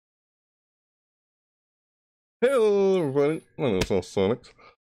Hello, everybody. My name is Sonic.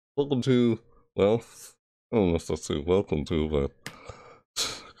 Welcome to, well, I don't know if that's say welcome to, but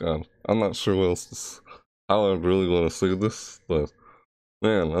God, I'm not sure how I really want to say this, but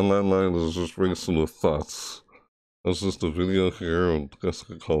man, on that line is just racing with thoughts. It's just a video here, and I guess I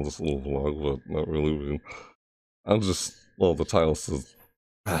could call this a little vlog, but not really. Well, the title says,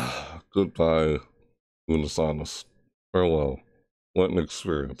 Goodbye, Unus Annus. Farewell. What an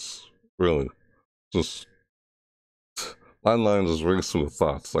experience. Really. Just my mind is racing with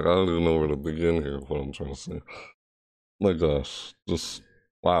thoughts. Like, I don't even know where to begin here, what I'm trying to say. My gosh, just,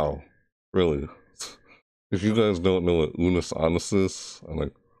 wow. Really. If you guys don't know what Unus Annus is,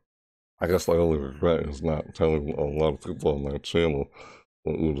 I guess my only regret is not telling a lot of people on my channel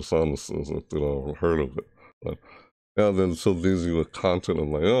what Unus Annus is if they don't heard of it. But, yeah, I've been so busy with content of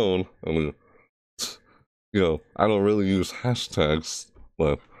my own. I don't really use hashtags,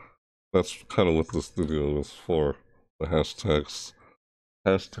 but that's kind of what this video is for. The hashtags.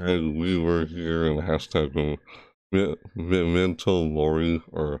 Hashtag we were here and hashtag Memento Mori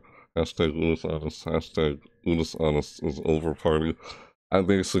or hashtag Unus Annus, hashtag Unus Annus is over party. I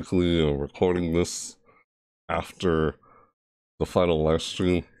basically am recording this after the final live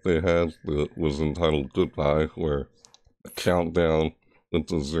stream they had that was entitled Goodbye, where the countdown went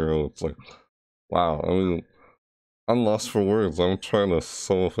to 0. It's like, wow, I'm lost for words. I'm trying to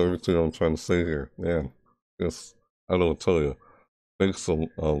sum up everything I'm trying to say here. Man, yes, I don't tell you. Thanks a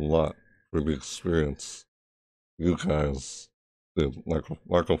lot for the experience you guys did.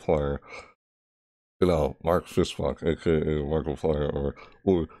 Markiplier, Mark Fishbach, aka Markiplier,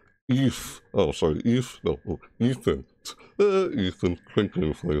 or Eve. Oh, sorry, Eve? No, Ethan. Ethan, quick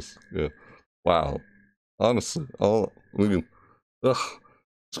new place. Yeah. Wow. Honestly, ugh,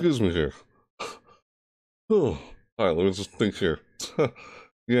 excuse me here. Oh, alright, let me just think here.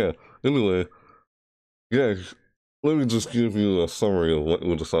 Yeah, anyway, yeah, let me just give you a summary of what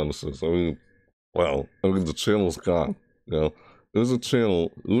Unus Annus is. The channel's gone. There's a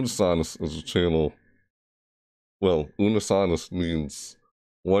channel. Unus Annus is a channel. Well, Unus Annus means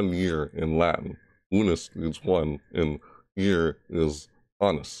 1 year in Latin. Unus means one, and year is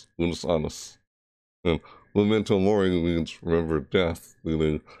annus. Unus Annus. And Memento Mori means remember death.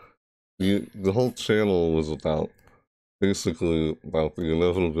 Meaning the whole channel was basically about the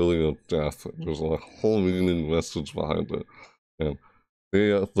inevitability of death. There's a whole meaning message behind it. And they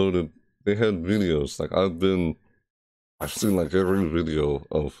had videos. I've seen like every video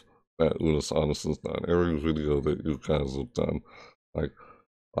of that Unus Annus has done, every video that you guys have done. Like,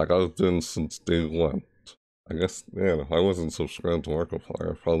 I've been since day one. I guess, man, if I wasn't subscribed to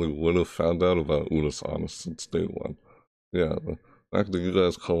Markiplier, I probably would have found out about Unus Annus since day one. Yeah, the fact that you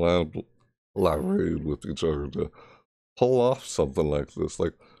guys collaborated with each other to pull off something like this,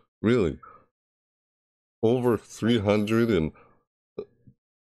 like, really, over 300 and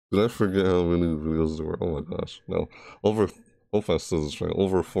did I forget how many videos there were? Oh my gosh, no, hope I said this right,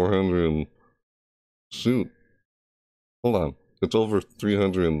 over 400 and, shoot, hold on, it's over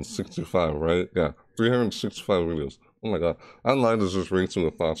 365, right? Yeah, 365 videos. Oh my god, online is just racing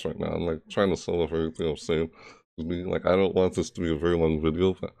with thoughts right now. I'm like trying to sum up everything I'm saying. Like, I don't want this to be a very long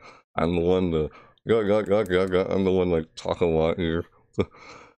video, but I'm the one to, I'm the one like talk a lot here.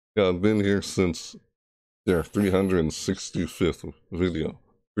 Yeah, I've been here since their 365th video.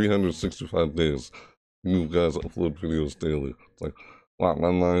 365 days. You guys upload videos daily. It's like, wow,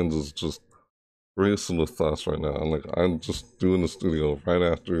 my mind is just racing with thoughts right now. I'm just doing this video right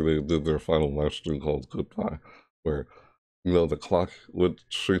after they did their final live stream called Goodbye, where, the clock went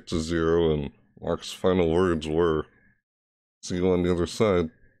straight to 0 and Mark's final words were, see you on the other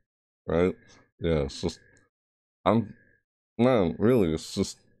side, right? Yeah, it's just, I'm, man, really, it's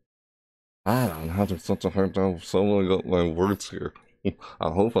just, I'm having such a hard time summoning up my words here. I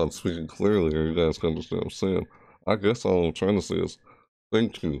hope I'm speaking clearly or you guys can understand what I'm saying. I guess all I'm trying to say is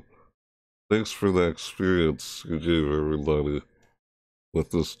thank you. Thanks for the experience you gave everybody with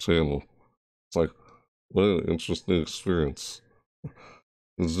this channel. It's like, what an interesting experience.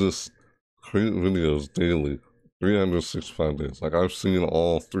 It's just create videos daily, 365 days. Like, I've seen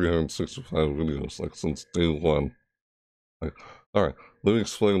all 365 videos, like, since day one. Like, alright, let me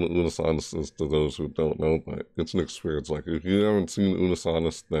explain what Unus Annus is to those who don't know, but it's an experience. Like, if you haven't seen Unus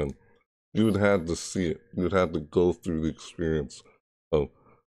Annus, then you would have to see it. You would have to go through the experience of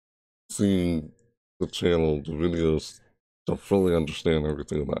seeing the channel, the videos, to fully understand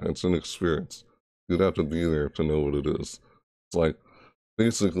everything about it. It's an experience. You'd have to be there to know what it is. It's like,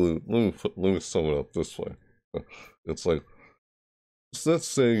 basically, let me sum it up this way. It's like, let's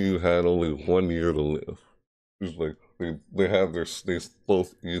say you had only 1 year to live. It's like, they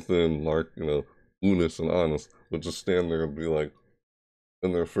both Ethan and Mark, Unus and Annus would just stand there and be like,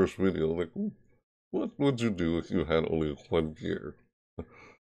 in their first video, like, what would you do if you had only 1 year?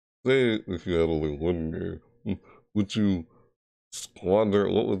 Say if you had only 1 year, would you squander,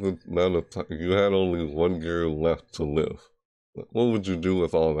 what was the amount of time, you had only 1 year left to live? What would you do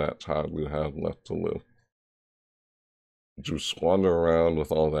with all that time you have left to live? Would you squander around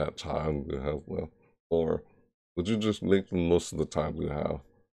with all that time you have left? Or would you just make the most of the time you have?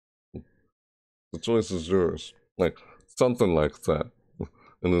 The choice is yours. Like, something like that.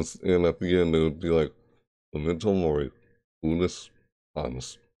 And at the end, it would be like, Memento Mori, Unus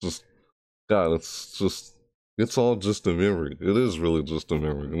Annus. Just, God, it's all just a memory. It is really just a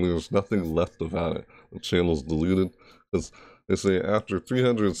memory. And there's nothing left about it. The channel's deleted. Because they say after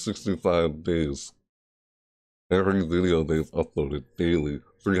 365 days, every video they've uploaded daily,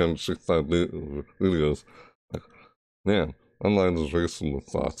 365 videos, like, man, my mind is racing with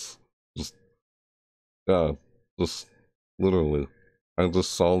thoughts. Just, God, just literally. I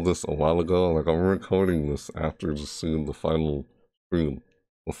just saw this a while ago. Like, I'm recording this after just seeing the final stream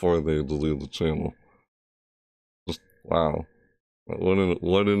before they delete the channel. Just, wow.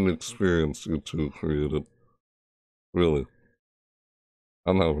 What an experience you two created. Really.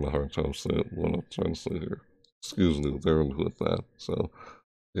 I'm having a hard time saying what I'm trying to say here. Excuse me, there with that. So,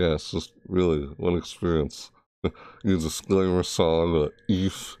 yeah, it's just really one experience. Your disclaimer song,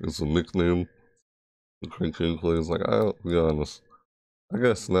 Eve is a nickname. The Crank King plays, like, I'll be honest. I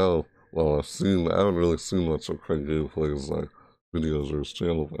guess now, well, I haven't really seen much of Craig Gameplay's like videos or his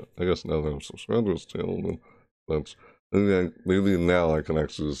channel, but I guess now that I'm subscribed to his channel, then that's maybe now I can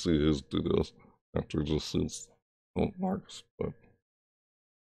actually see his videos after just seeing Mark's. But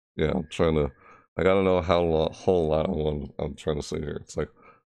yeah, I'm trying to, like, I don't know whole lot I'm trying to say here. It's like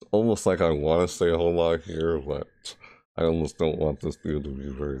almost like I want to say a whole lot here, but I almost don't want this video to be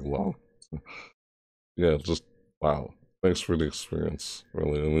very long. So, yeah, just wow. Thanks for the experience,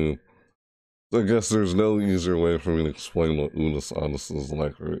 really. I mean, I guess there's no easier way for me to explain what Unus Annus is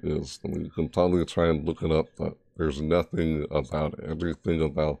like or is. I mean, you can probably try and look it up, but there's nothing about it. Everything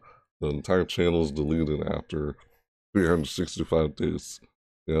about the entire channel is deleted after 365 days.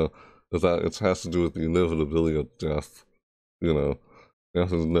 You know, it has to do with the inevitability of death. You know,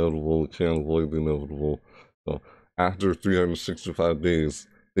 death is inevitable, it can't avoid the inevitable. So after 365 days,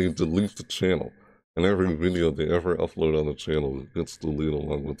 they delete the channel. And every video they ever upload on the channel gets deleted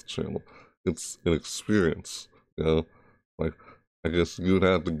along with the channel. It's an experience, you know? Like, I guess you'd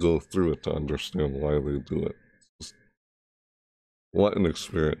have to go through it to understand why they do it. Just, what an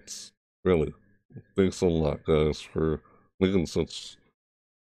experience, really. Thanks a lot, guys, for making such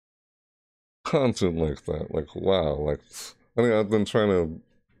content like that. Like, wow, like, I mean, I've been trying to,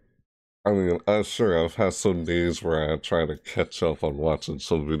 I mean, I'm sure I've had some days where I try to catch up on watching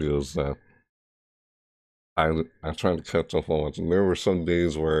some videos that I tried to catch up on watching. There were some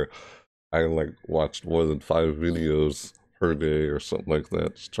days where I like watched more than 5 videos per day or something like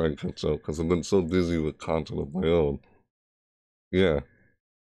that, just trying to catch up because I've been so busy with content of my own. Yeah,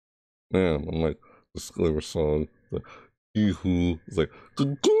 man, I'm like disclaimer song. The he who is like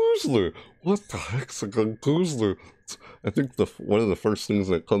Goozler. What the heck's a Goozler? I think one of the first things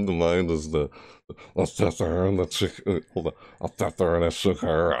that come to mind is I'll sit there and the chicken. Hold on, I'll sit there and a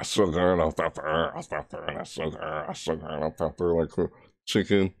sugar, and I'll sit there, and a sugar, and I'll sit there like a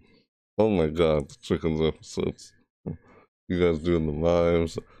chicken. Oh my god, the chicken's episodes. You guys doing the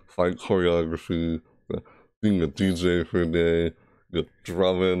mimes, fight choreography, being a DJ for a day, you're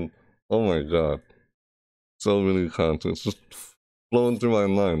drumming. Oh my god. So many contents just flowing through my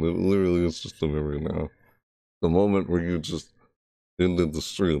mind. It literally is just a memory now. The moment where you just ended the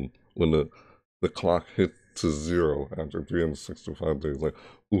stream, when the clock hit to 0 after 365 days, like,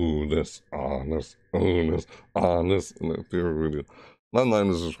 ooh, this, honest, honest, honest, and that favorite video. My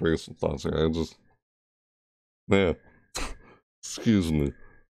mind is just racing thoughts here. Man, excuse me.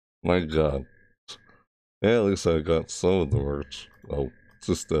 My god. Yeah, at least I got some of the merch. Oh,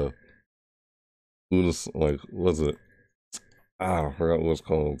 just like, was it? I forgot what it's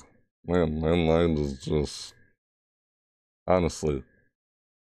called. Man, my mind is just, honestly,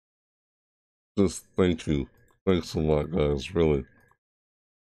 just thank you. Thanks a lot, guys, really.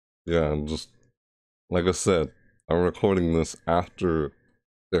 Yeah, I'm just, like I said, I'm recording this after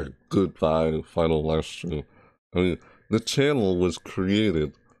their goodbye final live stream. I mean, the channel was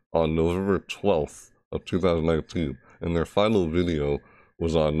created on November 12th of 2019, and their final video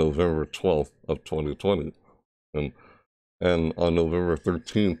was on November 12th of 2020. And on November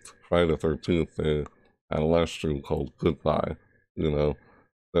 13th, Friday the 13th, they had a live stream called Goodbye, you know,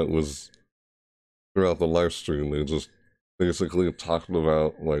 that was throughout the live stream, they just basically talked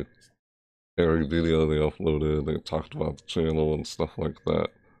about, like, every video they uploaded, they talked about the channel and stuff like that.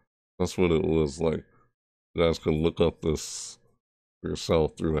 That's what it was like. You guys can look up this for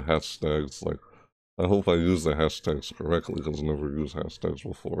yourself through the hashtags. Like, I hope I use the hashtags correctly because I never used hashtags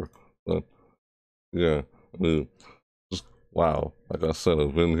before. But yeah, I mean, just wow. Like I said,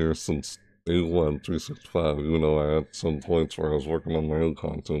 I've been here since day one, 365. Even though I had some points where I was working on my own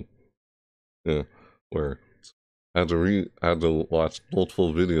content. Yeah, where I had to watch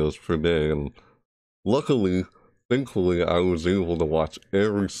multiple videos per day, and luckily, thankfully, I was able to watch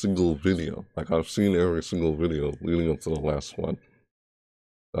every single video. Like I've seen every single video leading up to the last one.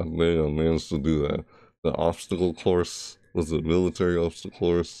 I managed to do that. The obstacle course was the military obstacle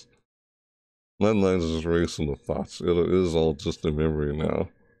course. My mind's just racing with thoughts. It is all just a memory now.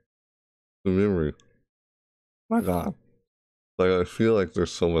 The memory. My God. Like I feel like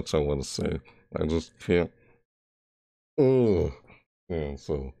there's so much I want to say. I just can't. Oh. Yeah.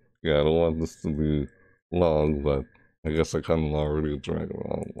 So yeah, I don't want this to be long, but I guess I kind of already dragging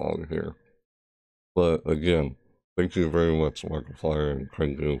on long here. But again, thank you very much, Markiplier and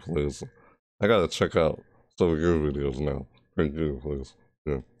Crank Gameplays. I gotta check out some of your videos now. Crank Gameplays.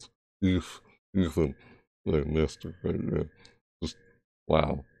 Yeah. Ethan, like Mister, right? Yeah. Just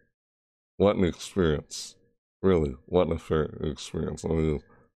wow. What an experience. Really, what an experience. I mean,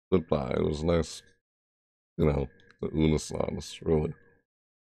 goodbye. It was nice, the Unus Annus, really.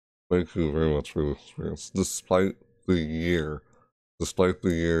 Thank you very much for the experience. Despite the year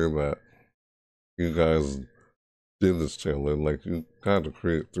that you guys did this channel, and like you got to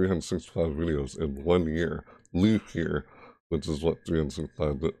create 365 videos in 1 year, leap year, which is what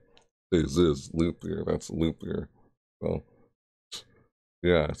 365 days is, leap year, that's a leap year. So,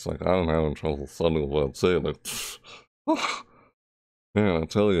 yeah, it's like I'm having trouble funding what I'm saying. Like, oh, man, I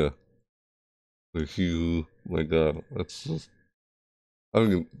tell you, my God, that's just, I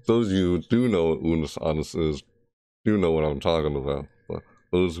mean, those of you who do know what Unus Annus is, do know what I'm talking about. But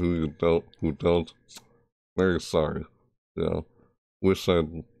those who don't, very sorry. You know, wish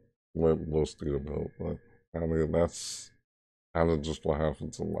I'd let most of you know, but I mean, that's kind of just what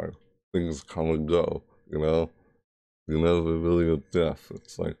happens in life. Things come and go, the inevitability of death.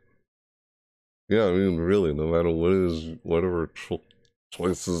 It's like, yeah, I mean, really, no matter whatever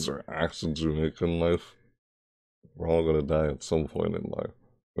choices or actions you make in life, we're all gonna die at some point in life.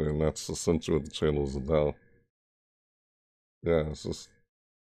 I mean, that's essentially what the channel is about. Yeah, it's just,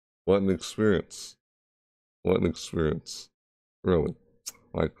 what an experience. What an experience. Really.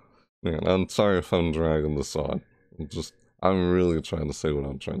 Like, man, I'm sorry if I'm dragging this on. I'm really trying to say what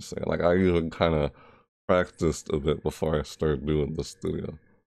I'm trying to say. Like, I even kind of practiced a bit before I started doing this video.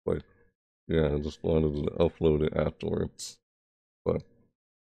 Like, yeah, I just wanted to upload it afterwards. But,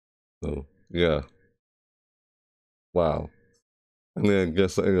 so, yeah. Wow. And then I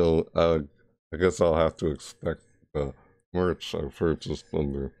guess I'll have to expect the merch I purchased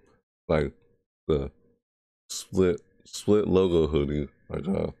under, like, the split logo hoodie. Like,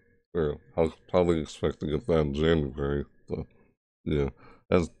 I'll probably expect to get that in January. So, yeah,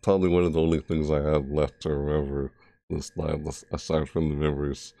 that's probably one of the only things I have left to remember this life, aside from the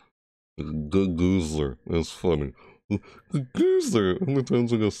memories. Good Goozler. It's funny. Good Goozler. How many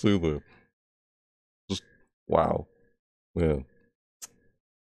times am I gonna say that? Just wow, man.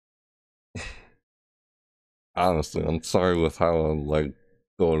 Honestly, I'm sorry with how I'm like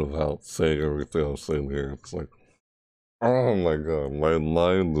going about saying everything I'm saying here. It's like, oh my God, my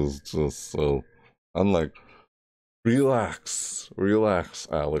mind is just so. I'm like, relax,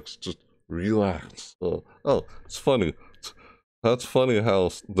 Alex. Just relax. Oh, it's funny. That's funny how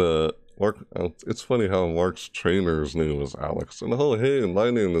the Mark. It's funny how Mark's trainer's name is Alex, and oh hey,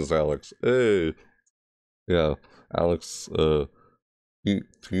 my name is Alex. Hey, yeah, Alex.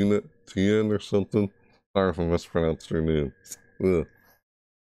 Tien or something. Sorry if I mispronounced your name. Ugh.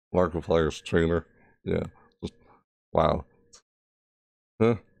 Markiplier's trainer. Yeah. Just, wow.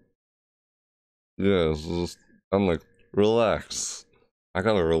 Huh? Yeah. It's just, I'm like, relax. I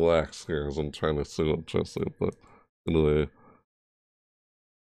gotta relax here as I'm trying to say what I'm trying to say, but anyway.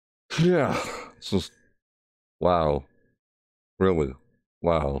 Yeah. It's just wow. Really.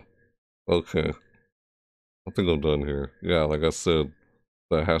 Wow. Okay. I think I'm done here. Yeah, like I said,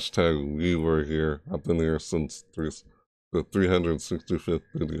 the hashtag we were here. I've been here since the 365th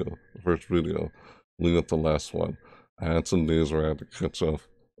video, the first video, leading up to the last one. I had some days where I had to catch up.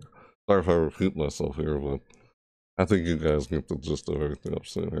 Sorry if I repeat myself here, but I think you guys get the gist of everything I'm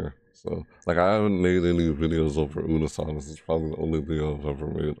saying here. So, like, I haven't made any videos over Unus Annus. It's probably the only video I've ever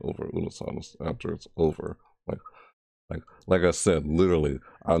made over Unus Annus after it's over. Like I said, literally,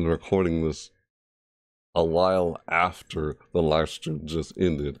 I'm recording this a while after the live stream just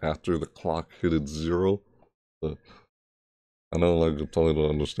ended, after the clock hit 0. But I know like you totally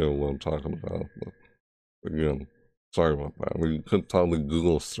don't understand what I'm talking about, but again, sorry about that. I mean, you could probably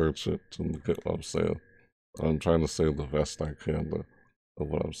Google search it to get what I'm saying. I'm trying to say the best I can of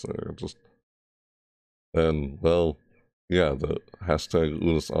what I'm saying. Just and well, yeah, the hashtag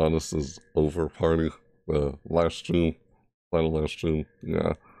Unus Annus is over party. The live stream, final live stream.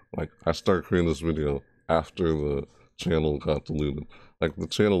 Yeah, like I started creating this video after the channel got deleted. Like the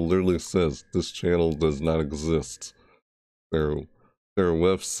channel literally says this channel does not exist. Their their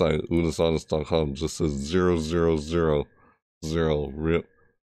website unusannus.com just says 0000 rip.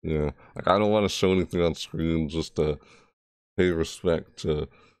 Yeah, like I don't want to show anything on screen just to pay respect to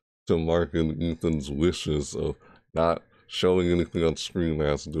Mark and Ethan's wishes of not showing anything on screen that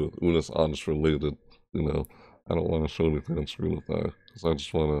has to do with Unus Annus related. You know, I don't want to show anything on screen with that because I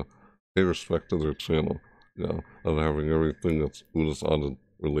just want to pay respect to their channel. You know, of having everything that's Unus Annus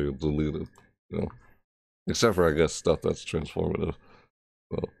related deleted. You know, except for I guess stuff that's transformative.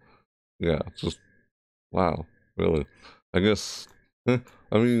 So yeah, just wow, really. I guess. I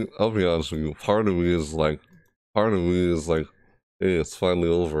mean, I'll be honest with you. Part of me is like, hey, it's finally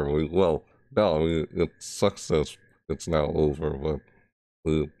over. Well, no, I mean, it sucks that it's now over,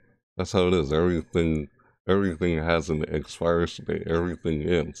 but that's how it is. Everything has an expiration date. Everything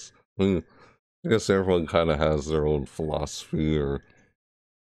ends. I mean, I guess everyone kind of has their own philosophy or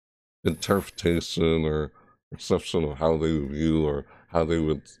interpretation or perception of how they view or how they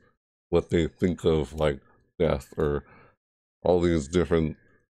would, what they think of like death or all these different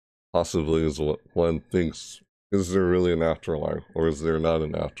possibilities of what one thinks. Is there really an afterlife or is there not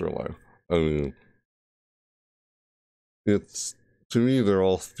an afterlife? I mean, it's to me they're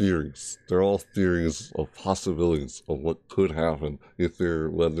all theories. They're all theories of possibilities of what could happen if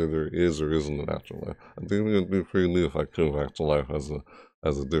whether there is or isn't an afterlife. I think it would be pretty neat if I came back to life as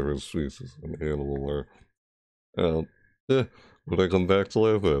a different species, an animal or yeah, would I come back to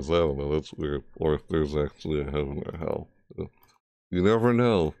life as? I don't know, that's weird. Or if there's actually a heaven or hell. You never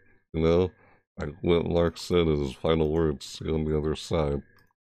know, you know? Like what Lark said in his final words, see on the other side.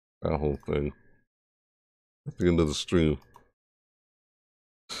 That whole thing. At the end of the stream,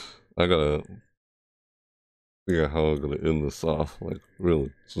 I gotta figure out how I'm gonna end this off. Like,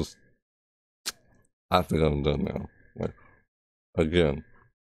 really, just, I think I'm done now. Like, again,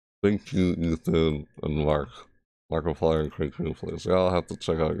 thank you, Ethan and Mark. Markiplier and Crank Gameplays. Yeah, I'll have to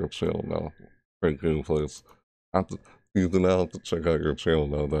check out your channel now. Crank Gameplays. Ethan, I'll have to check out your channel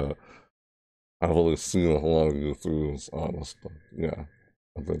now that I've only seen a lot of you through this honest stuff. Yeah.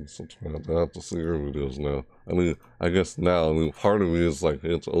 I think sometimes I have to see your videos now. I mean, I guess now, I mean, part of me is like,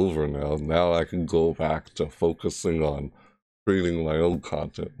 it's over now. Now I can go back to focusing on creating my own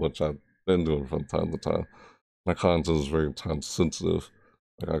content, which I've been doing from time to time. My content is very time sensitive.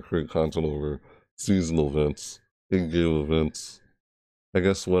 Like, I create content over seasonal events, in-game events. I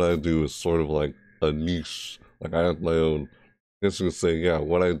guess what I do is sort of like a niche. Like, I have my own, I guess you could say, yeah,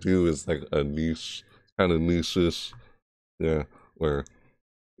 what I do is like a niche, kind of niche-ish, yeah, where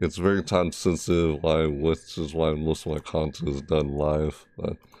it's very time sensitive, which is why most of my content is done live.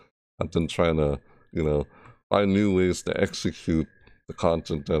 But I've been trying to, you know, find new ways to execute the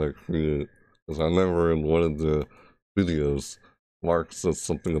content that I create. Because I remember in one of the videos, Mark said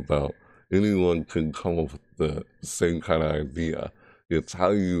something about anyone can come up with the same kind of idea. It's how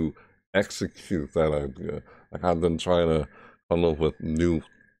you execute that idea. Like I've been trying to come up with new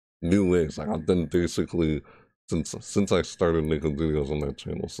ways. Like I've been basically since I started making videos on that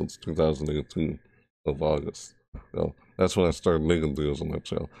channel since 2018 of August. You know, that's when I started making videos on that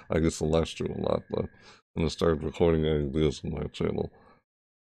channel. I used to live stream a lot, but when I started recording any videos on my channel,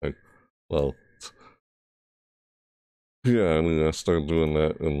 like, well, yeah, I mean, I started doing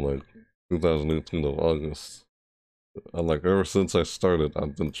that in like 2018 of August. And like ever since I started,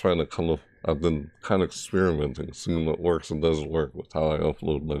 I've been trying to come up. I've been kind of experimenting, seeing what works and doesn't work with how I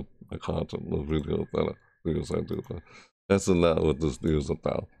upload my content, the videos I do. But that's not what this video is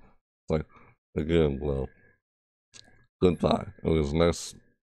about. It's like, again, well, goodbye. It was nice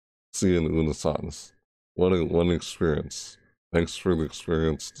seeing Unus Annus. What one experience. Thanks for the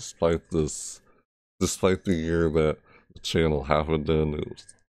experience, despite the year that the channel happened in. It was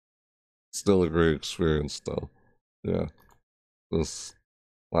still a great experience, though. Yeah, this.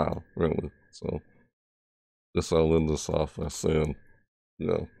 Wow, really. So, guess I'll end this off by saying, you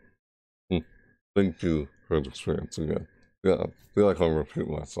know, thank you for the experience again. Yeah, I feel like I'm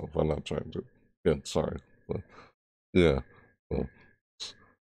repeating myself. I'm not trying to. Yeah, sorry. But, yeah. Well,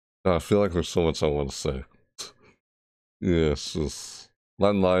 I feel like there's so much I want to say. Yeah, it's just,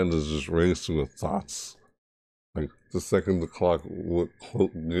 my mind is just racing with thoughts. Like the second the clock was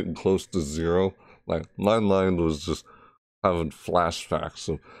getting close to zero, like my mind was just having flashbacks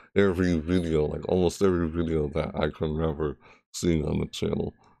of every video, like almost every video that I can remember seeing on the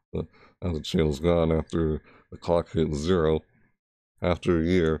channel. And the channel's gone after the clock hit zero. After a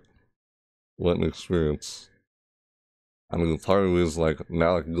year, what an experience. I mean, part of me is like,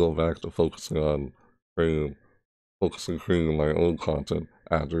 now I can go back to focusing on creating my own content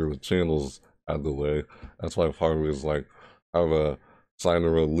after the channel's out of the way. That's why part of me is like, I have a sign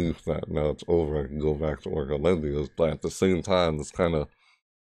of relief that now it's over. I can go back to work on my videos. But at the same time, it's kind of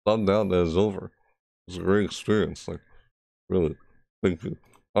bummed out that it's over. It's a great experience. Like, really. Thank you.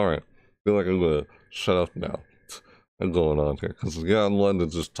 All right. I feel like I'm going to shut up now. I'm going on here. Because, yeah, I'm one to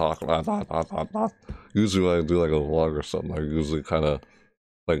just talk. Usually when I do like a vlog or something, I usually kind of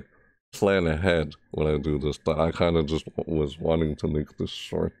like plan ahead when I do this, but I kind of just was wanting to make this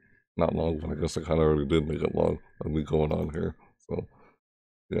short, not long, but I guess I kind of already did make it long. I'll be going on here, so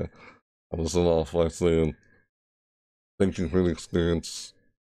yeah. I was off by saying thank you for the experience,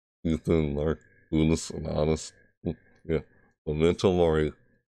 Ethan, Mark, Unus, and Honest. Yeah, Memento Mori,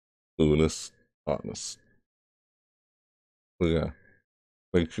 Unus, Honest. So yeah,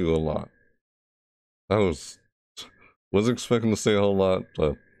 thank you a lot. I wasn't expecting to say a whole lot,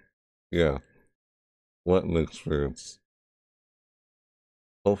 but yeah, what an experience.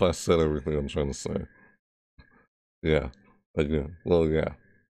 Hope I said everything I'm trying to say. Yeah. Again. Well, yeah.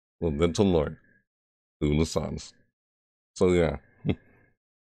 Well, mental lord. Unus Annus. So, yeah.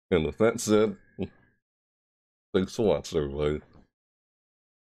 And with that said, thanks for watching, everybody.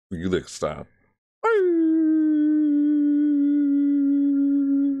 See you next time.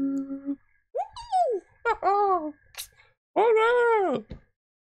 Oh, no!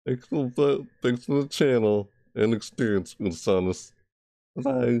 Thanks for the channel and experience, Unus Annus.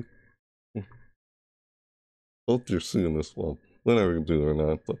 Bye. Hope you're seeing this well, whenever you do or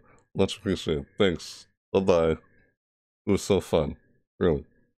not, but much appreciated. Thanks. Bye bye. It was so fun. Really.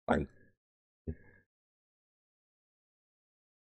 Bye.